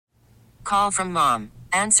call from mom.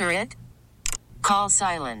 Answer it. Call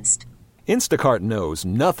silenced. Instacart knows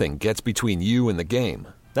nothing gets between you and the game.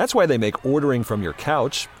 That's why they make ordering from your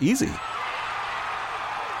couch easy.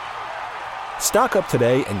 Stock up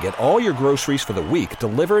today and get all your groceries for the week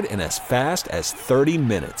delivered in as fast as 30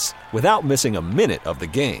 minutes without missing a minute of the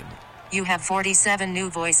game. You have 47 new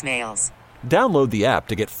voicemails. Download the app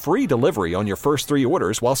to get free delivery on your first 3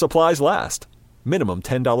 orders while supplies last. Minimum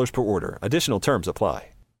 $10 per order. Additional terms apply.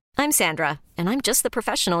 I'm Sandra, and I'm just the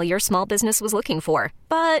professional your small business was looking for.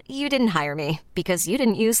 But you didn't hire me because you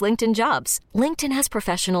didn't use LinkedIn Jobs. LinkedIn has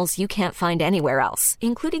professionals you can't find anywhere else,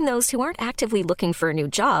 including those who aren't actively looking for a new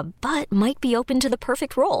job, but might be open to the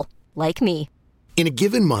perfect role, like me. In a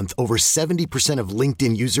given month, over 70% of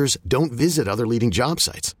LinkedIn users don't visit other leading job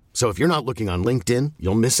sites. So if you're not looking on LinkedIn,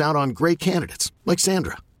 you'll miss out on great candidates like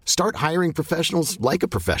Sandra. Start hiring professionals like a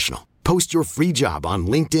professional. Post your free job on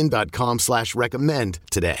linkedin.com/recommend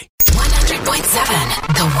today.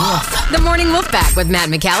 100.7 The Wolf. The Morning Wolf Pack with Matt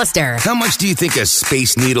McAllister. How much do you think a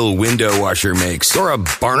Space Needle window washer makes? Or a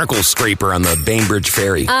barnacle scraper on the Bainbridge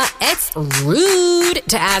Ferry? It's rude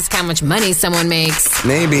to ask how much money someone makes.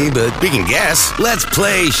 Maybe, but we can guess. Let's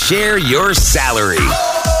play Share Your Salary.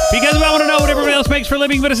 Because I want to know what everybody else makes for a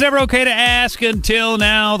living, but it's never okay to ask until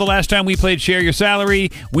now. The last time we played Share Your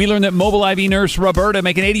Salary, we learned that mobile IV nurse Roberta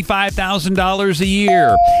making $85,000 a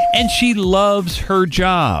year, and she loves her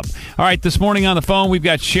job. All right, this morning on the phone, we've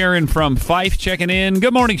got Sharon from Fife checking in.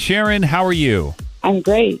 Good morning, Sharon. How are you? I'm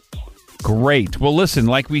great. Great. Well, listen,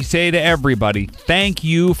 like we say to everybody, thank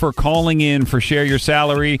you for calling in for Share Your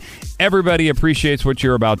Salary. Everybody appreciates what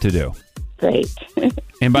you're about to do. Great.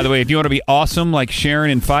 And by the way, if you want to be awesome like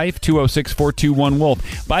Sharon in Fife,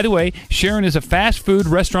 206-421-WOLF. By the way, Sharon is a fast food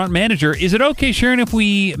restaurant manager. Is it okay, Sharon, if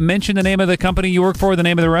we mention the name of the company you work for, the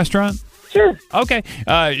name of the restaurant? Sure. Okay.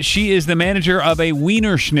 She is the manager of a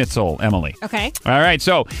Wiener Schnitzel, Emily. Okay. All right.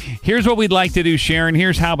 So here's what we'd like to do, Sharon.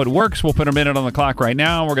 Here's how it works. We'll put a minute on the clock right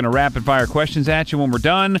now. We're going to rapid fire questions at you when we're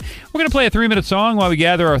done. We're going to play a 3-minute song while we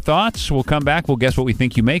gather our thoughts. We'll come back. We'll guess what we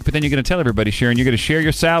think you make. But then you're going to tell everybody, Sharon, you're going to share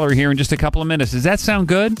your salary here in just a couple of minutes. Does that sound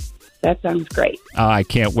good? That sounds great. I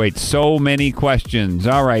can't wait. So many questions.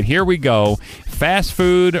 All right, here we go. Fast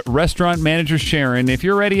food restaurant manager Sharon. If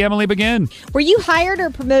you're ready, Emily, begin. Were you hired or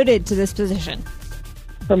promoted to this position?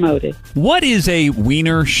 Promoted. What is a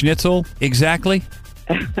Wiener Schnitzel exactly?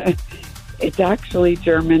 It's actually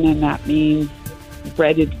German, and that means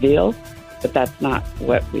breaded veal, but that's not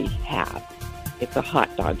what we have. It's a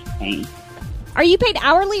hot dog thing. Are you paid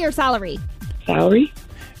hourly or salary? Salary?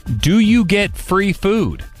 Do you get free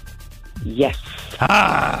food? Yes.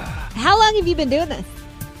 How long have you been doing this?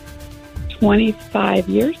 25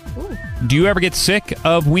 years? Ooh. Do you ever get sick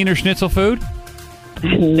of Wiener Schnitzel food?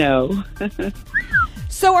 No.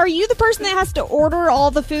 So are you the person that has to order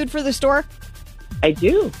all the food for the store? I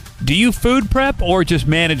do. Do you food prep or just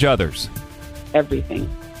manage others? Everything.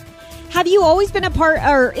 Have you always been a part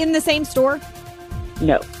or in the same store?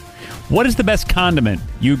 No. What is the best condiment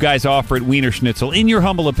you guys offer at Wiener Schnitzel, in your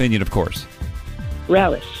humble opinion, of course?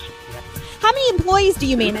 Relish. How many employees do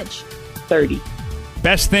you manage? 30.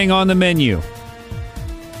 Best thing on the menu?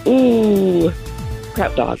 Ooh.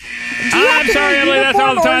 Crap dog. I'm sorry, Emily, that's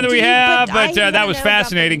all the time that we have, but that was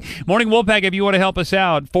fascinating. Morning Wolfpack, if you want to help us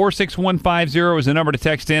out, 46150 is the number to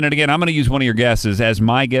text in. And again, I'm going to use one of your guesses as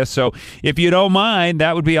my guess. So if you don't mind,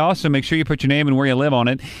 that would be awesome. Make sure you put your name and where you live on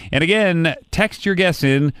it. And again, text your guess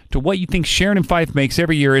in to what you think Sharon in Fife makes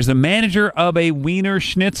every year as the manager of a Wiener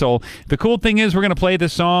Schnitzel. The cool thing is we're going to play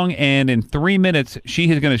this song, and in 3 minutes, she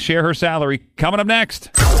is going to share her salary. Coming up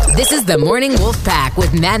next. This is the Morning Wolf Pack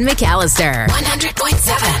with Matt McAllister.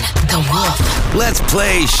 100.7 The Wolf. Let's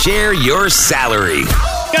play Share Your Salary.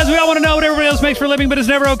 Guys, we all want to know what everybody else makes for a living, but it's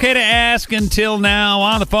never okay to ask until now.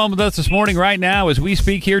 On the phone with us this morning, right now, as we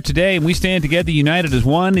speak here today, and we stand together united as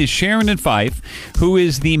one, is Sharon in Fife, who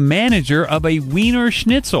is the manager of a Wiener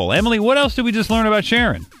Schnitzel. Emily, what else did we just learn about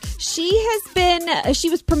Sharon? She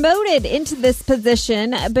was promoted into this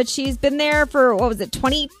position, but she's been there for,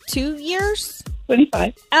 22 years?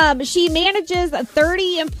 25. She manages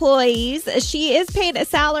 30 employees. She is paid a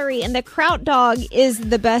salary, and the Kraut dog is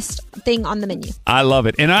the best thing on the menu. I love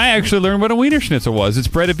it. And I actually learned what a Wiener Schnitzel was. It's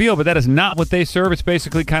breaded veal, but that is not what they serve. It's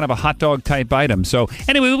basically kind of a hot dog type item. So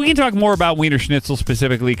anyway, we can talk more about Wiener Schnitzel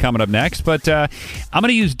specifically coming up next. But I'm going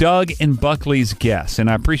to use Doug and Buckley's guess, and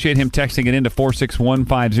I appreciate him texting it into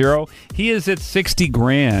 46150. He is at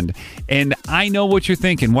 $60,000, and I know what you're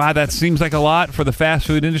thinking. Wow, that seems like a lot for the fast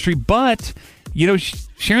food industry, but you know,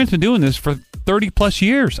 Sharon's been doing this for 30 plus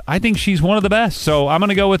years. I think she's one of the best. So I'm going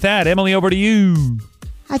to go with that. Emily, over to you.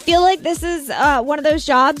 I feel like this is one of those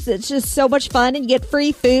jobs that's just so much fun and you get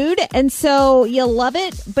free food. And so you'll love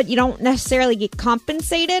it, but you don't necessarily get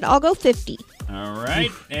compensated. I'll go 50. All right.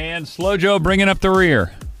 And Slow Joe bringing up the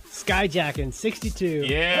rear. Skyjacking, 62.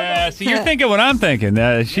 Yeah. See, you're thinking what I'm thinking.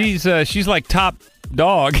 She's like top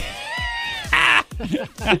dog.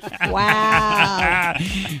 Wow.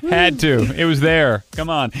 Had to. It was there.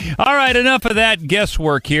 Come on. All right, enough of that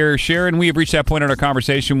guesswork here. Sharon, we have reached that point in our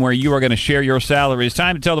conversation where you are going to share your salary. It's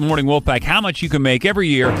time to tell the Morning Wolfpack how much you can make every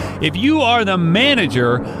year if you are the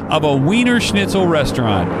manager of a Wiener Schnitzel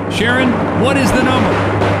restaurant. Sharon, what is the number?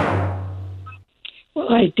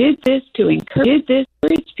 Well, I did this to encourage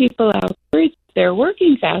people out, encourage their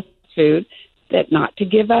working fast food, that not to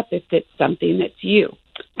give up if it's something that's you.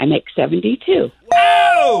 I make 72.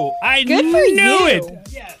 Oh, I Good knew for you. it.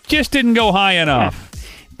 Just didn't go high enough.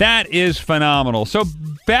 That is phenomenal. So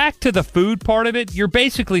back to the food part of it, you're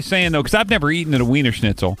basically saying, though, because I've never eaten at a Wiener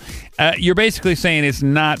Schnitzel, you're basically saying it's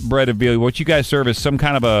not breaded veal. What you guys serve is some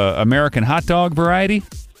kind of a American hot dog variety?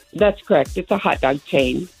 That's correct. It's a hot dog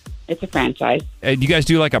chain. It's a franchise. Do you guys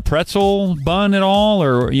do like a pretzel bun at all?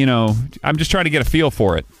 Or, I'm just trying to get a feel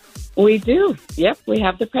for it. We do. Yep, we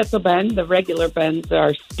have the pretzel bun. The regular buns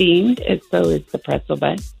are steamed, and so is the pretzel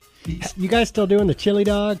bun. You guys still doing the chili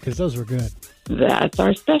dog? Because those were good. That's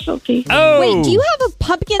our specialty. Oh! Wait, do you have a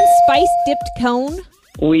pumpkin spice dipped cone?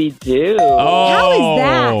 We do. Oh!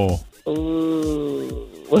 How is that? Ooh.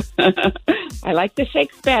 I like the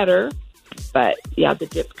shakes better, but yeah, the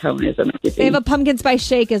dip cone is amazing. They have a pumpkin spice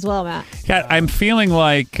shake as well, Matt. God, I'm feeling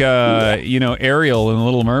like, Ariel in The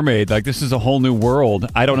Little Mermaid. Like, this is a whole new world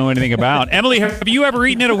I don't know anything about. Emily, have you ever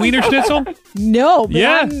eaten at a Wiener Schnitzel? No, but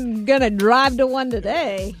Yeah. I'm going to drive to one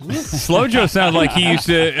today. Slow Joe sounds like he used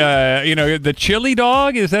to, the chili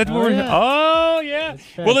dog. Is that what we're... yeah. Oh, yeah.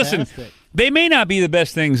 Well, listen, they may not be the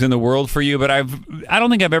best things in the world for you, but I don't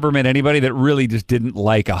think I've ever met anybody that really just didn't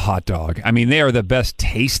like a hot dog. I mean, they are the best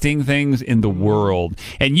tasting things in the world,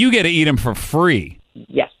 and you get to eat them for free.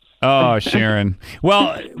 Yes. Oh, Sharon.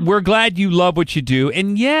 Well, we're glad you love what you do.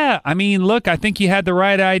 And yeah, I mean, look, I think you had the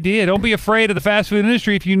right idea. Don't be afraid of the fast food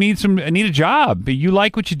industry if you need a job. You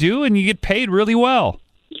like what you do and you get paid really well.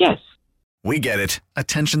 Yes. We get it.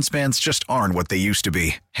 Attention spans just aren't what they used to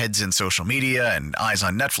be. Heads in social media and eyes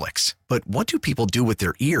on Netflix. But what do people do with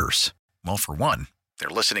their ears? Well, for one, they're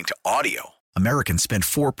listening to audio. Americans spend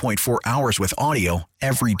 4.4 hours with audio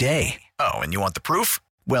every day. Oh, and you want the proof?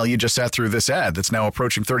 Well, you just sat through this ad that's now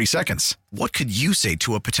approaching 30 seconds. What could you say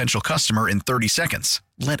to a potential customer in 30 seconds?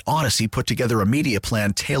 Let Odyssey put together a media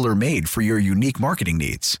plan tailor-made for your unique marketing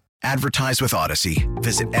needs. Advertise with Odyssey.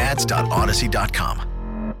 Visit ads.odyssey.com.